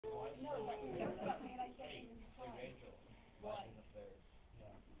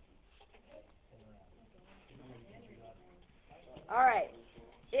All right.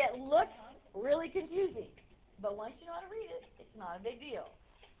 It looks really confusing, but once you know how to read it, it's not a big deal.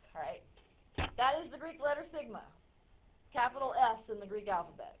 All right. That is the Greek letter sigma, capital S in the Greek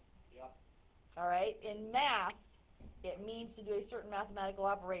alphabet. All right. In math, it means to do a certain mathematical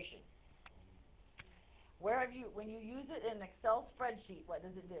operation. When you use it in an Excel spreadsheet, what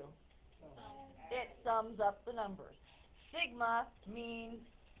does it do? It sums up the numbers. Sigma means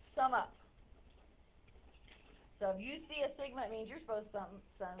sum up. So if you see a sigma, it means you're supposed to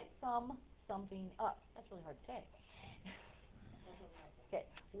sum something up. That's really hard to say. Okay,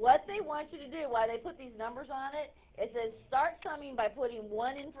 what they want you to do, why they put these numbers on it, it says start summing by putting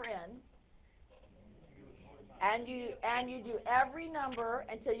 1 in for n, and you do every number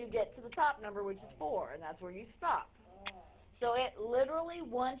until you get to the top number, which is 4, and that's where you stop. So it literally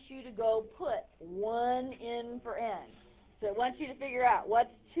wants you to go put 1 in for n. So it wants you to figure out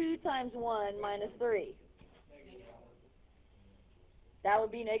what's 2 times 1 minus 3. That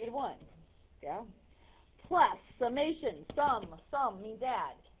would be -1. Yeah. Plus, summation, sum means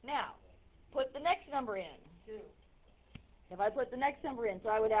add. Now, put the next number in. 2. If I put the next number in, so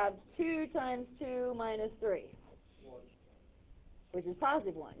I would have 2 times 2 minus 3, which is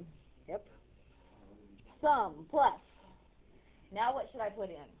 +1. Yep. Sum, plus. Now what should I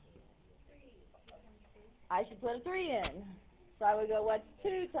put in? 3. I should put a 3 in. So I would go, what's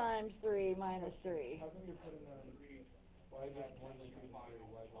 2 times 3 minus 3? How come you're putting why is it 1 to 2 to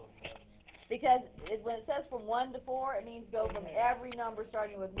 3? Because when it says from 1 to 4, it means go from every number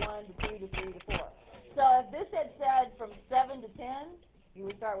starting with 1 to 2 to 3 to 4. So if this had said from 7 to 10, you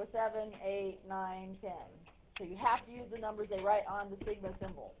would start with 7, 8, 9, 10. So you have to use the numbers they write on the sigma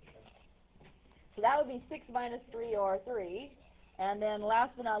symbol. So that would be 6 minus 3, or 3. And then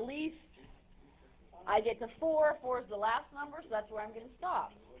last but not least, I get to 4. 4 is the last number, so that's where I'm going to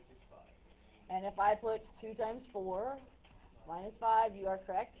stop. And if I put 2 times 4 minus 5, you are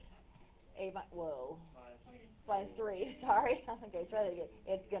correct. 8, whoa, minus 3, sorry. Okay, try that again.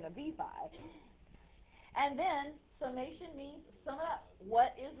 It's going to be 5. And then summation means sum it up.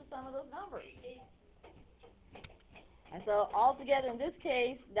 What is the sum of those numbers? 8. And so altogether in this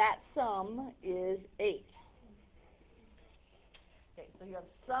case, that sum is 8. Okay, so you have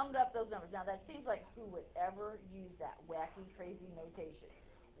summed up those numbers. Now that seems like who would ever use that wacky, crazy notation?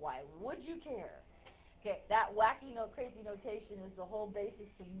 Why would you care? Okay, that wacky, crazy notation is the whole basis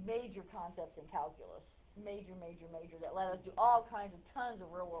to major concepts in calculus. Major, that let us do all kinds of tons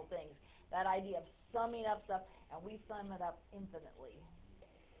of real-world things. That idea of summing up stuff, and we sum it up infinitely.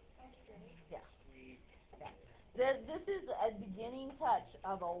 That's great. Yeah. This is a beginning touch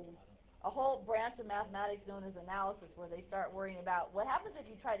of a whole branch of mathematics known as analysis, where they start worrying about what happens if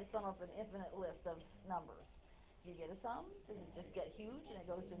you try to sum up an infinite list of numbers. Do you get a sum? Does it just get huge and it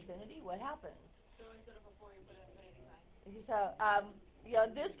goes to infinity? What happens? So instead of a 4, you put an infinity sign. So,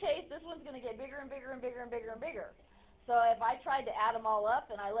 in this case, this one's going to get bigger and bigger and bigger and bigger and bigger. So if I tried to add them all up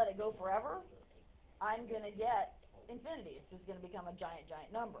and I let it go forever, I'm going to get infinity. It's just going to become a giant,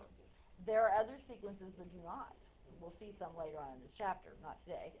 giant number. There are other sequences that do not. We'll see some later on in this chapter, not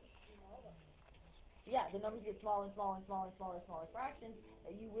today. Yeah, the numbers get smaller and smaller and smaller and smaller and smaller fractions,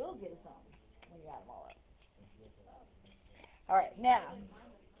 and you will get a sum when you add them all up. All right, now,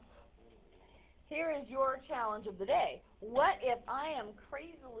 here is your challenge of the day. What if I am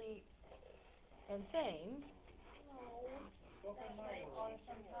crazily insane?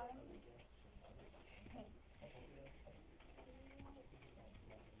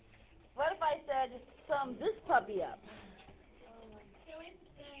 What if I said, sum this puppy up?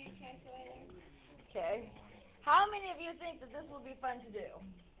 Okay. How many of you think that this would be fun to do?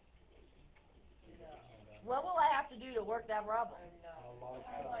 What will I have to do to work that problem?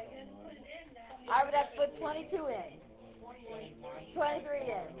 I would have to put 22 in, 23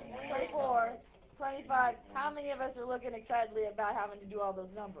 in, 24, 25. How many of us are looking excitedly about having to do all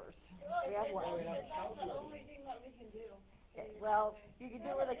those numbers? We have one. That's the only thing that we can do. Okay, well, you can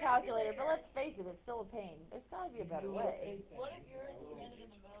do it with a calculator, but let's face it, it's still a pain. There's got to be a better way. What if you're stranded in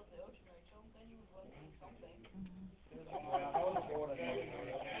the middle of the ocean, Rachel? Then you would want to do something.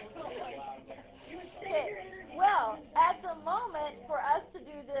 Okay, well, at the moment, for us to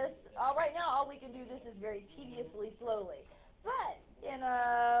do this, right now, all we can do this is very tediously, slowly. But in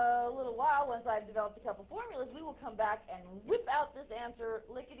a little while, once I've developed a couple formulas, we will come back and whip out this answer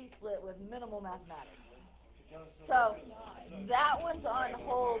lickety-split with minimal mathematics. So that one's on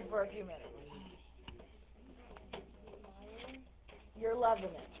hold for a few minutes. You're loving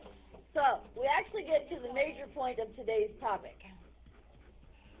it. So we actually get to the major point of today's topic.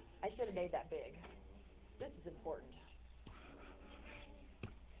 I should have made that big. This is important.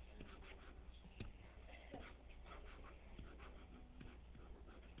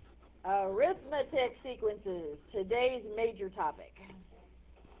 Arithmetic sequences, today's major topic.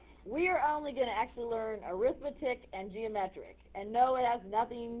 We are only going to actually learn arithmetic and geometric. And no, it has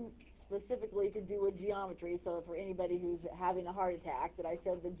nothing specifically to do with geometry, so for anybody who's having a heart attack that I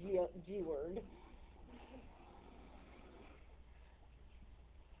said the G word.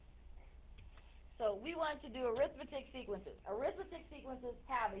 So we want to do arithmetic sequences. Arithmetic sequences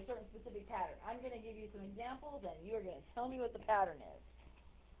have a certain specific pattern. I'm going to give you some examples, and you're going to tell me what the pattern is.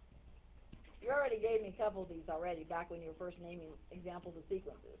 You already gave me a couple of these already back when you were first naming examples of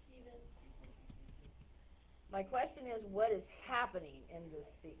sequences. My question is, what is happening in this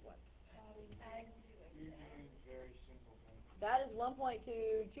sequence? That is 1.2,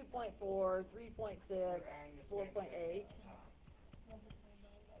 2.4, 3.6, 4.8.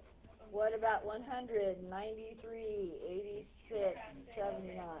 What about 100, 93, 86,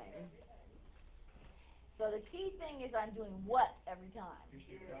 79? So the key thing is I'm doing what every time?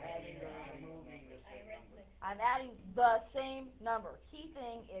 I'm adding the same number. Key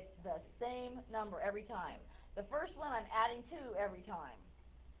thing, it's the same number every time. The first one I'm adding 2 every time.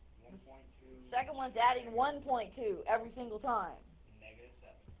 1.2. Second one's adding 1.2 every single time.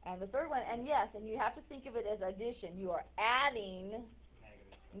 -7. And the third one, and yes, and you have to think of it as addition. You are adding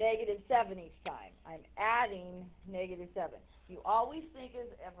 -7 each time. I'm adding -7. You always think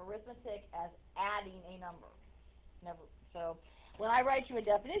of arithmetic as adding a number. Never. So when I write you a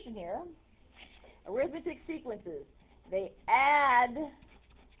definition here, arithmetic sequences, they add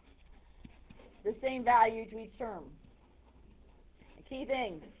the same value to each term. A key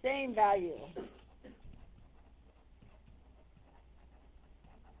thing, same value.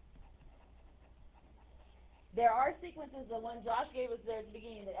 There are sequences, the one Josh gave us there at the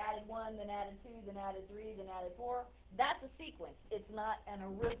beginning, that added 1, then added 2, then added 3, then added 4. That's a sequence. It's not an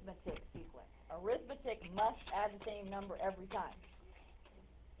arithmetic sequence. Arithmetic must add the same number every time.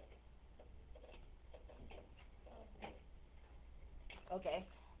 Okay.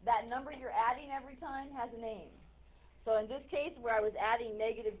 That number you're adding every time has a name. So in this case, where I was adding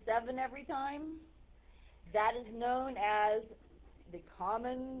 -7 every time, that is known as the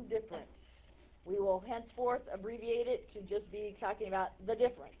common difference. We will henceforth abbreviate it to just be talking about the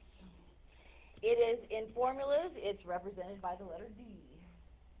difference. It is, in formulas, it's represented by the letter D.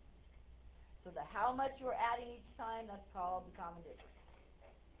 So the how much you're adding each time, that's called the common difference.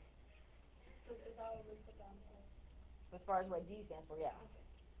 So is that what we put down here? As far as what D stands for, yeah.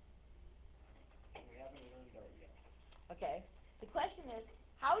 We haven't learned that yet. Okay. The question is,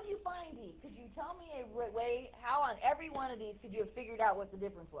 how do you find D? Could you tell me a way, how on every one of these could you have figured out what the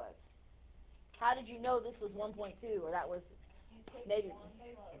difference was? How did you know this was 1.2 or that was maybe?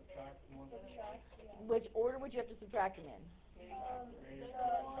 Subtract 1. Which order would you have to subtract them in?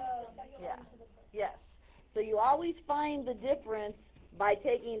 Yeah. Yes. So you always find the difference by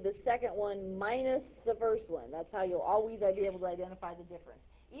taking the second one minus the first one. That's how you'll always be able to identify the difference.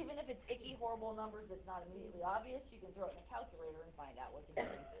 Even if it's icky, horrible numbers that's not immediately obvious, you can throw it in a calculator and find out what the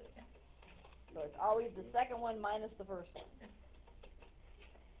difference is. So it's always the second one minus the first one.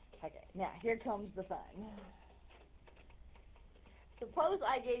 Okay, now here comes the fun. Suppose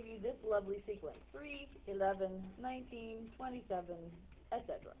I gave you this lovely sequence, 3, 11, 19, 27,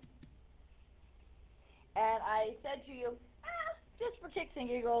 etc. And I said to you, just for kicks and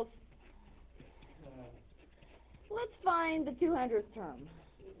giggles, let's find the 200th term.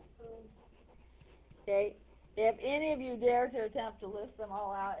 Okay, if any of you dare to attempt to list them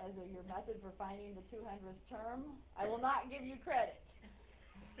all out as your method for finding the 200th term, I will not give you credit.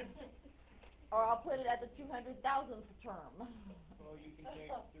 Or I'll put it at the 200,000th term. Well, you can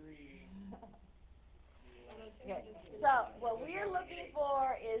take 3. Okay, so what we're looking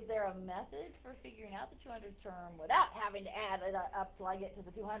for is there a method for figuring out the 200th term without having to add it up till I get to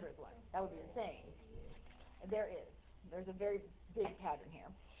the 200th one? That would be insane. There is. There's a very big pattern here.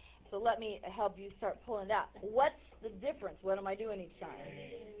 So let me help you start pulling it out. What's the difference? What am I doing each time?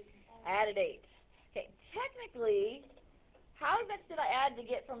 Added 8. Okay, technically, how much did I add to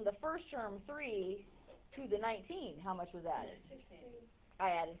get from the first term, 3, to the 19? How much was added? 16. I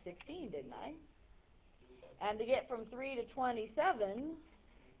added 16, didn't I? And to get from 3 to 27,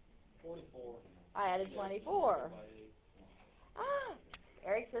 44. I added 24.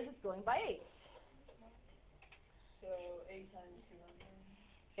 Eric says it's going by 8. So 8 times 200.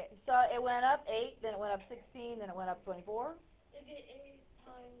 Okay, so it went up 8, then it went up 16, then it went up 24. Is it 8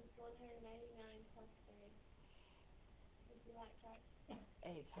 times 199 plus 3? Is that correct?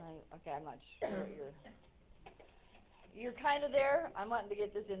 8 times, okay, I'm not sure what you're... You're kind of there. I'm wanting to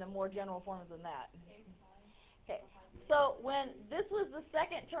get this into more general forms than that. Okay. So when this was the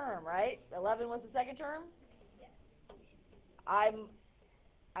second term, right? 11 was the second term. I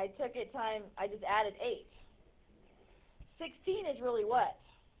took it time. I just added 8. 16 is really what?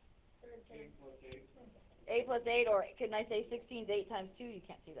 8 plus 8. 8 plus 8, or can I say 16 is 8 times 2? You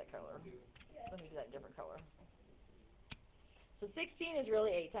can't see that color. Let me do that in a different color. So 16 is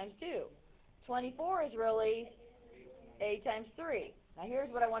really 8 times 2. 24 is really 8 times 3. Now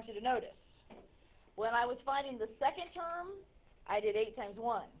here's what I want you to notice. When I was finding the second term, I did 8 times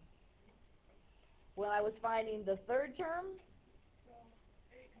 1. When I was finding the third term,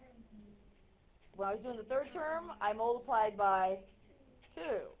 when I was doing the third term, I multiplied by 2.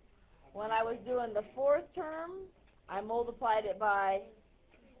 When I was doing the fourth term, I multiplied it by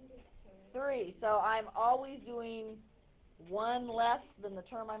 3. So I'm always doing 1 less than the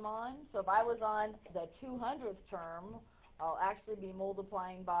term I'm on. So if I was on the 200th term, I'll actually be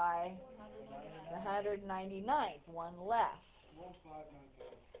multiplying by the 199th, 1 less. 1595.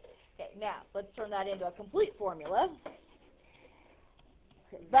 Okay, now let's turn that into a complete formula.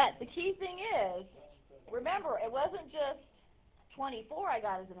 But the key thing is, remember, it wasn't just 24 I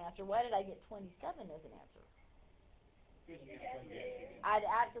got as an answer. Why did I get 27 as an answer? I'd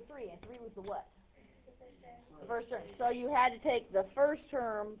add the 3, and 3 was the what? The first term. So you had to take the first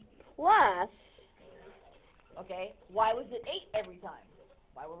term plus, okay, why was it 8 every time?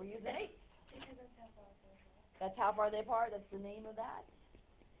 Why were we using 8? That's how far they apart? That's the name of that?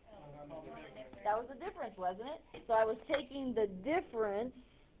 That was the difference, wasn't it? So I was taking the difference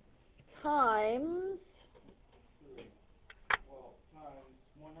times,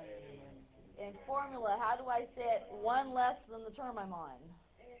 in formula, how do I say it? 1 less than the term I'm on.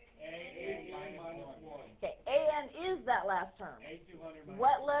 A minus 1. Okay, AN is that last term. A200 minus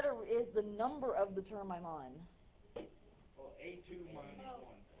What letter is the number of the term I'm on? Well, A2 minus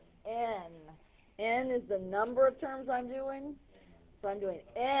 1. N. N is the number of terms I'm doing. So I'm doing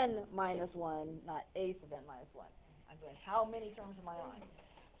N minus 1, not A sub N minus 1. I'm doing how many terms am I on?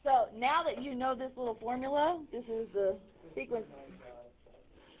 So now that you know this little formula, this is the sequence.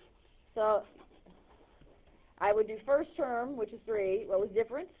 So I would do first term, which is 3. What was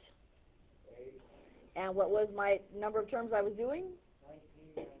difference? 8. And what was my number of terms I was doing?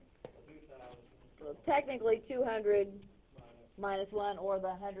 19, 2000. So technically 200 minus 1, or the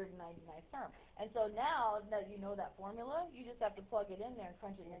 199th term. And so now that you know that formula, you just have to plug it in there and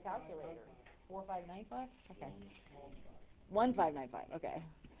crunch it in your calculator. 4595? Okay. 1595, okay.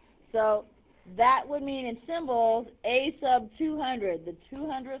 So that would mean in symbols, A sub 200, the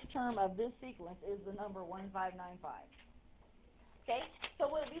 200th term of this sequence is the number 1595. Okay, so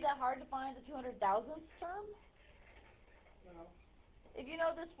would it be that hard to find the 200,000th term? No. If you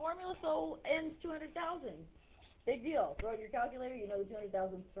know this formula, so N's 200,000. Big deal. Throw it in your calculator, you know the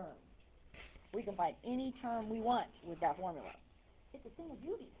 200,000th term. We can find any term we want with that formula. It's a thing of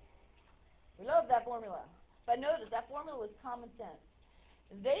beauty. We love that formula. But notice, that formula was common sense.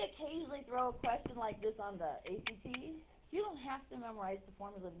 They occasionally throw a question like this on the ACT. You don't have to memorize the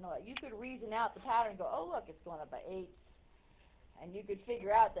formula to know it. You could reason out the pattern and go, oh, look, it's going up by 8. And you could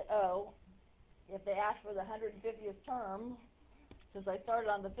figure out that, oh, if they ask for the 150th term, since I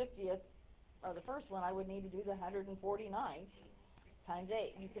started on the 50th, or the first one, I would need to do the 149th times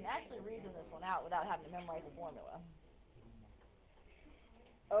 8. You can actually reason this one out without having to memorize the formula.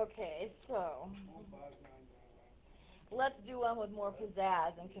 Okay, so let's do one with more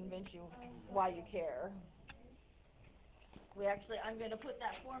pizzazz and convince you why you care. I'm going to put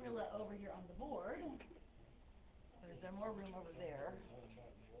that formula over here on the board. There's some more room over there.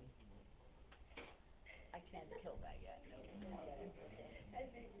 I can't kill that yet.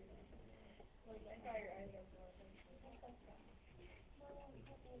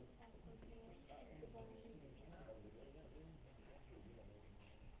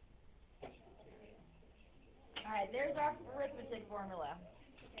 Alright, there's our arithmetic formula.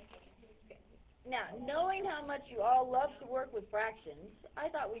 Now, knowing how much you all love to work with fractions, I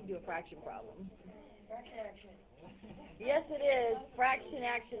thought we'd do a fraction problem. Fraction action. Yes, it is. Fraction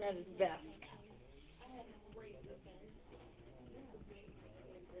action at its best.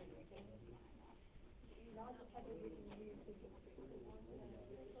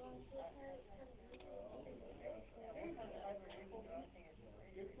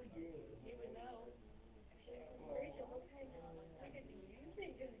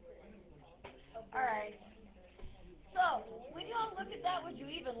 Alright. So, when you all look at that, would you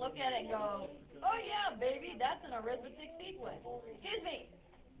even look at it and go, oh yeah, baby, that's an arithmetic sequence? Excuse me.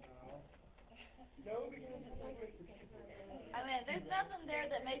 No, because it's like I mean, there's nothing there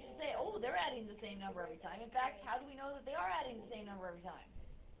that makes you say, oh, they're adding the same number every time. In fact, how do we know that they are adding the same number every time?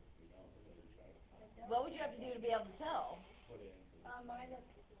 What would you have to do to be able to tell? Minus.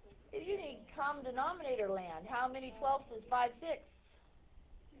 You need common denominator land. How many twelfths is 5 6?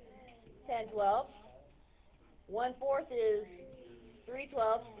 10 twelfths. 1/4 is 3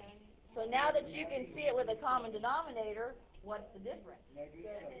 twelfths. So now that you can see it with a common denominator, what's the difference?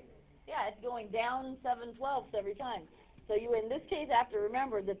 Yeah, it's going down 7 twelfths every time. So you, in this case, have to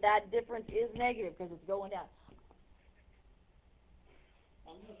remember that that difference is negative because it's going down.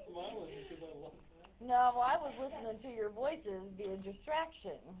 I'm just smiling because I love that. No, I was listening to your voices be a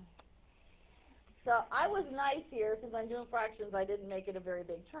distraction. So I was nice here. Since I'm doing fractions, I didn't make it a very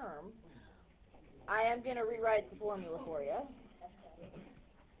big term. I am going to rewrite the formula for you.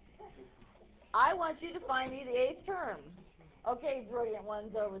 I want you to find me the 8th term. Okay, brilliant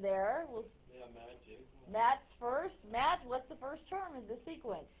ones over there. Yeah, magic. Matt's first. Matt, what's the first term in the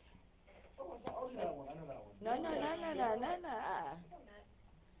sequence? Oh, I know that one. I know that one. No.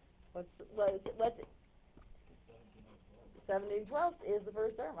 What's it? 17 twelfths is the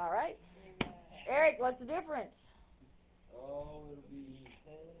first term, all right? Eric, what's the difference? Oh, it'll be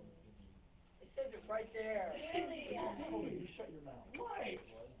 10. It says it right there. Really? Oh, you shut your mouth. Why?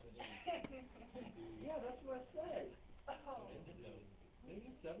 Yeah, that's what I said.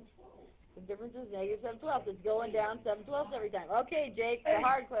 Maybe 7/12. The difference is negative 7 twelfths. It's going down 7 twelfths every time. Okay, Jake, the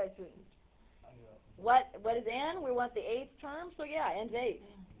hard question. What is n? We want the 8th term, so yeah, n's 8.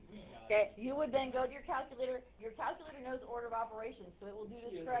 Okay, you would then go to your calculator. Your calculator knows the order of operations, so it will do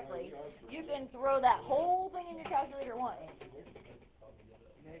this correctly. You can throw that whole thing in your calculator at once.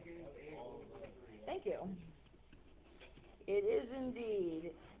 Negative 8 over 3. Thank you. It is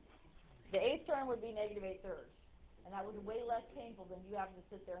indeed. The 8th term would be negative 8/3. And that would be way less painful than you having to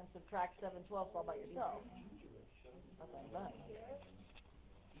sit there and subtract 7 twelfths all by yourself. That's what I'm done.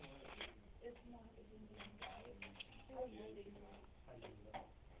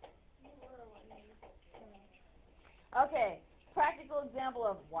 Okay, practical example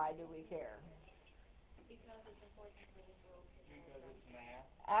of why do we care? Because it's important for this world. Because it's math.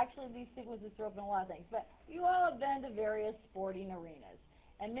 Actually, these sequences throw up in a lot of things. But you all have been to various sporting arenas.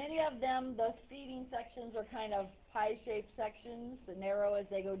 And many of them, the seating sections are kind of pie-shaped sections that narrow as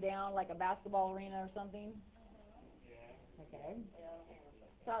they go down, like a basketball arena or something. Yeah. Okay.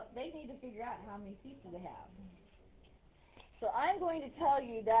 So they need to figure out how many seats do they have. So I'm going to tell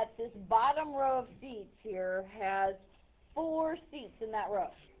you that this bottom row of seats here has 4 seats in that row.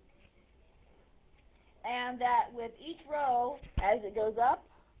 And that with each row, as it goes up,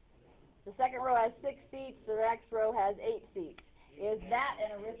 the second row has 6 seats, the next row has 8 seats. Is that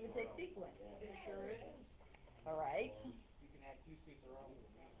an arithmetic sequence? It sure is. All right. You can add 2 seats around.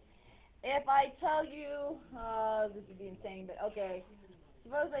 If I tell you, this would be insane, but okay.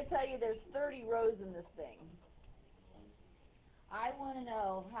 Suppose I tell you there's 30 rows in this thing. I want to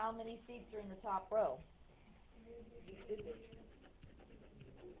know how many seats are in the top row.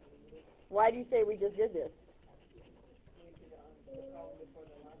 Why do you say we just did this?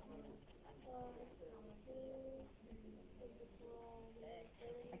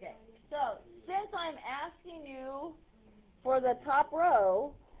 Okay, so since I'm asking you for the top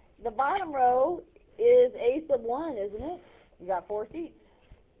row, the bottom row is a sub 1, isn't it? You got 4 seats.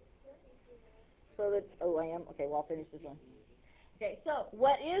 So that, oh, I am. Okay, well, I'll finish this one. Okay, so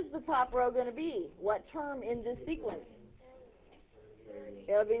what is the top row going to be? What term in this sequence?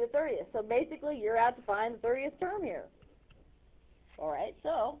 It'll be the 30th. So basically, you're out to find the 30th term here. All right,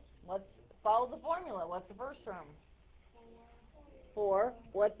 so let's follow the formula. What's the first term? 4.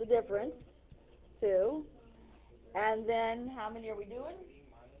 What's the difference? 2. And then how many are we doing?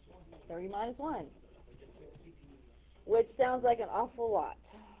 30 minus 1. Which sounds like an awful lot.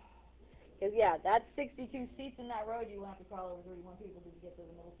 Because, yeah, that's 62 seats in that row. Do you have to crawl over 31 people to get to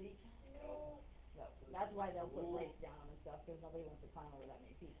the middle seat? No. That's why they'll put weights down and stuff, because nobody wants to climb over that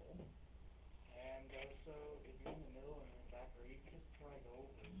many people. And also, if you're in the middle and you're back, or you can just try to go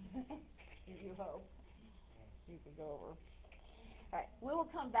over. You hope. You can go over. All right, we will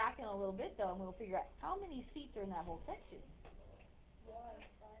come back in a little bit, though, and we'll figure out how many seats are in that whole section.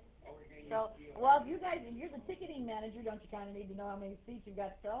 So, well, if you're the ticketing manager, don't you kind of need to know how many seats you've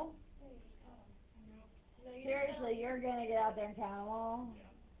got to fill? Seriously, you're going to get out there and count them all?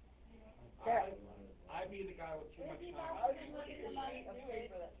 I be the guy with too much time. I was just looking at my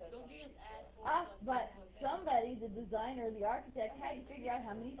paper that says. Don't you just add four plus But one plus somebody, the designer, the architect, had to figure out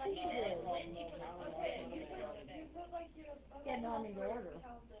how many feet it is. Okay, you put like your Get no need to order.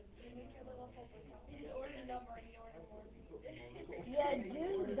 count them. You make your little paper count. You just ordered a number and you ordered more. Yeah,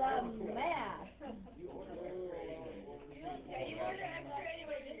 do the math. Yeah, you order extra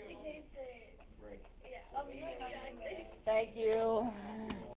anyway, just in case they. Great. Yeah. Thank you.